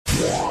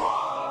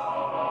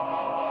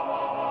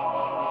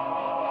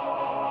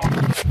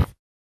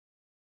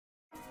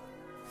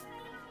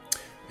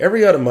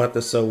Every other month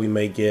or so, we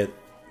may get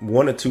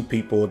 1 or 2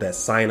 people that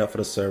sign up for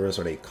the service,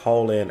 or they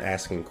call in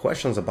asking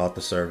questions about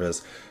the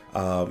service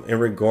in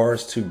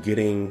regards to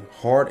getting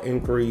hard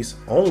inquiries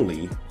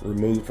only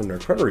removed from their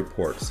credit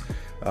reports.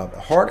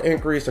 Hard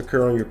inquiries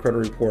occur on your credit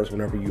reports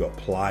whenever you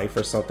apply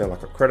for something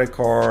like a credit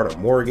card, a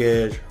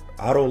mortgage,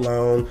 auto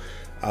loan.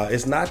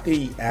 It's not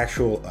the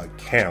actual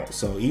account.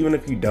 So even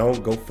if you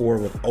don't go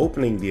forward with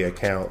opening the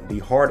account, the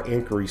hard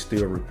inquiry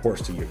still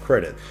reports to your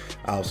credit.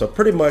 So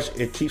pretty much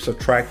it keeps a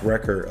track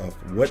record of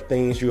what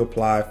things you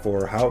apply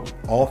for, how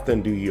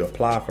often do you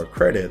apply for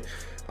credit.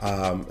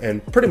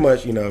 And pretty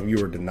much, if you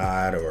were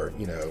denied or,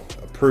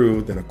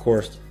 approved, then of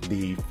course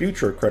the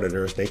future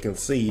creditors, they can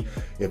see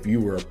if you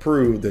were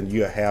approved, then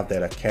you have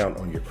that account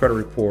on your credit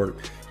report.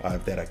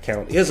 If that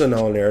account isn't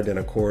on there, then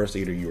of course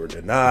either you were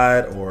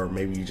denied or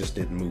maybe you just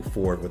didn't move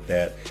forward with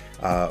that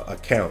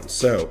account.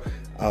 So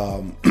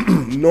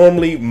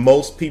normally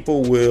most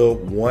people will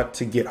want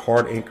to get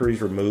hard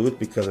inquiries removed,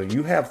 because if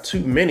you have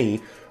too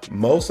many,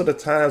 most of the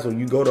times when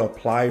you go to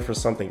apply for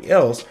something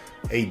else,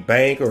 a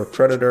bank or a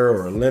creditor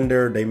or a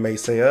lender, they may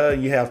say,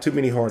 you have too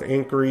many hard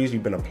inquiries,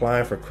 you've been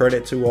applying for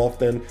credit too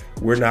often,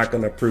 we're not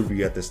going to approve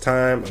you at this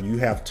time, or you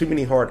have too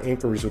many hard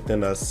inquiries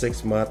within a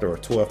 6-month or a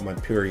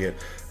 12-month period,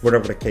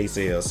 whatever the case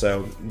is.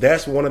 So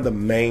that's one of the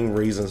main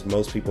reasons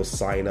most people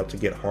sign up to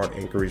get hard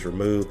inquiries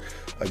removed.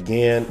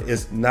 Again,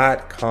 it's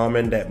not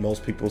common that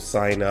most people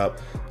sign up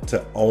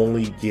to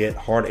only get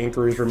hard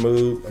inquiries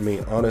removed. I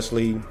mean,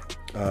 honestly,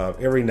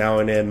 every now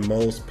and then,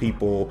 most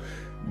people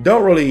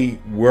don't really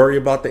worry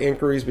about the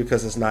inquiries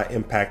because it's not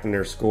impacting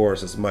their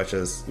scores as much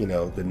as,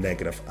 the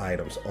negative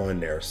items on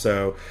there.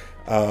 So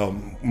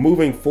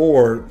moving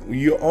forward,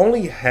 you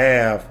only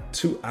have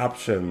 2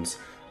 options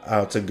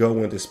to go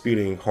when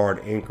disputing hard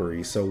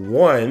inquiry. So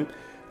one,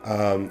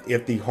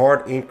 if the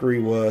hard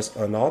inquiry was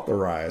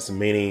unauthorized,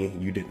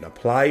 meaning you didn't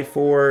apply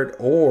for it,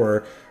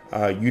 or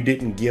you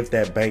didn't give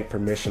that bank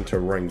permission to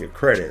run your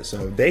credit.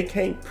 So if they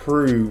can't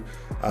prove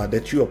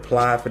that you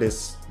applied for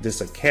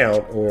this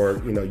account,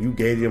 or you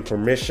gave them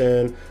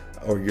permission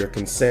or your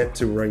consent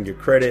to run your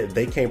credit,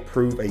 they can't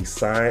prove a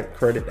signed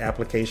credit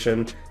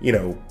application,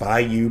 by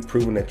you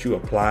proving that you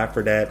applied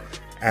for that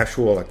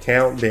actual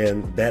account,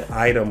 then that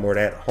item or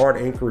that hard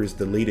inquiry is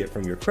deleted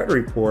from your credit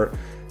report.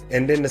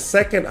 And then the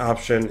second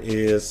option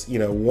is,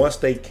 once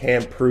they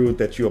can prove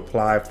that you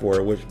applied for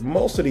it, which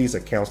most of these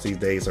accounts these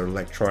days are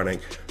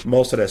electronic,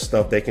 most of that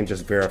stuff they can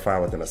just verify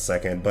within a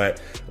second. But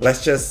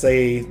let's just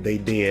say they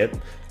did.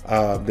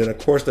 Then of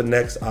course the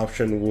next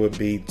option would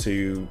be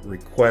to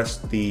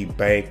request the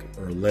bank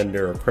or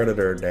lender or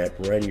creditor that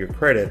ran your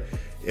credit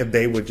if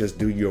they would just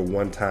do you a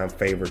one-time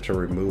favor to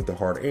remove the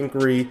hard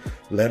inquiry.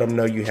 Let them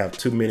know you have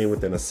too many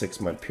within a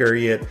 6-month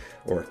period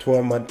or a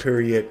 12-month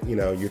period.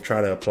 You're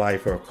trying to apply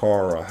for a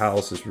car or a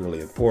house is really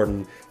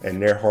important, and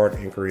their hard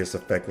inquiry is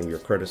affecting your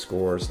credit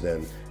scores.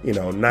 Then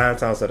 9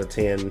 times out of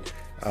 10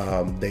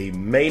 they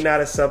may not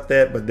accept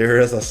that, but there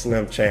is a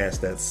slim chance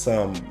that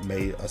some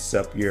may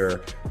accept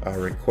your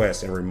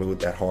request and remove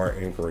that hard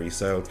inquiry.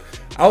 So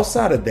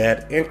outside of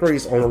that,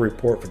 inquiries only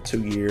report for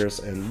 2 years,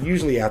 and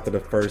usually after the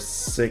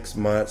first 6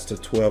 months to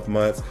 12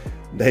 months,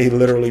 they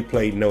literally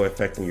play no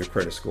effect on your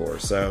credit score.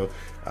 So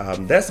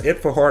that's it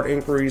for hard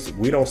inquiries.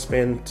 We don't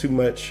spend too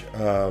much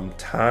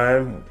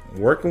time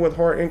working with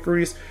hard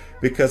inquiries,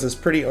 because it's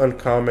pretty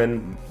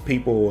uncommon.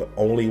 People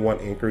only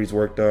want inquiries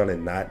worked on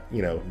and not,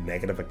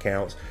 negative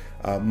accounts.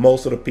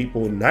 Most of the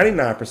people,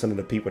 99% of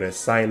the people that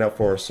sign up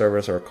for our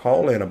service or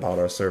call in about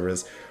our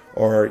service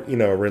are,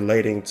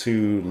 relating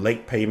to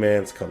late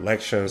payments,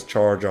 collections,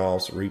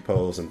 charge-offs,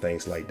 repos, and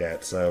things like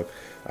that. So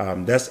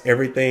that's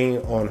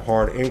everything on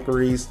hard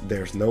inquiries.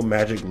 There's no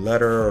magic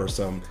letter or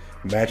some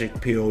magic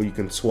pill you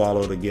can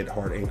swallow to get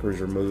hard inquiries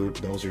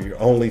removed. Those are your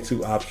only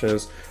 2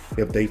 options.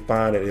 If they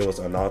find that it was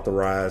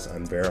unauthorized,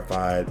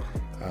 unverified,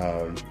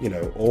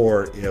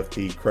 or if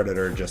the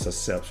creditor just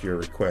accepts your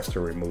request to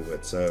remove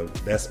it. So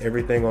that's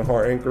everything on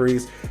hard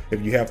inquiries.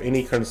 If you have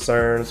any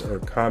concerns or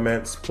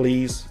comments,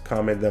 please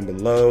comment them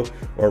below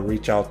or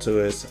reach out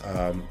to us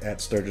at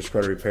Sturgis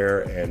Credit Repair,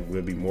 and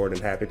we'll be more than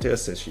happy to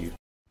assist you.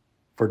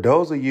 For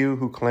those of you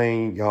who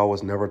claim y'all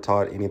was never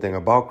taught anything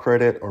about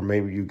credit, or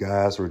maybe you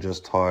guys were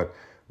just taught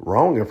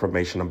wrong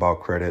information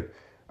about credit,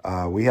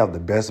 we have the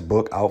best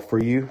book out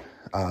for you.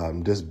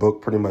 This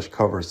book pretty much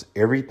covers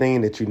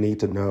everything that you need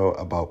to know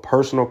about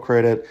personal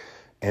credit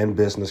and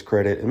business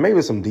credit, and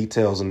maybe some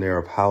details in there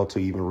of how to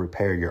even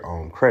repair your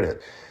own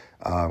credit.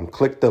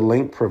 Click the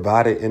link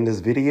provided in this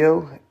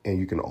video and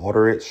you can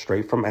order it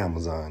straight from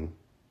Amazon.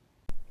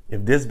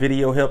 If this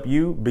video helped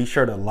you, be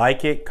sure to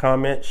like it,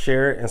 comment,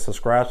 share it, and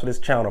subscribe to this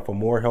channel for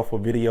more helpful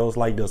videos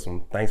like this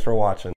one. Thanks for watching.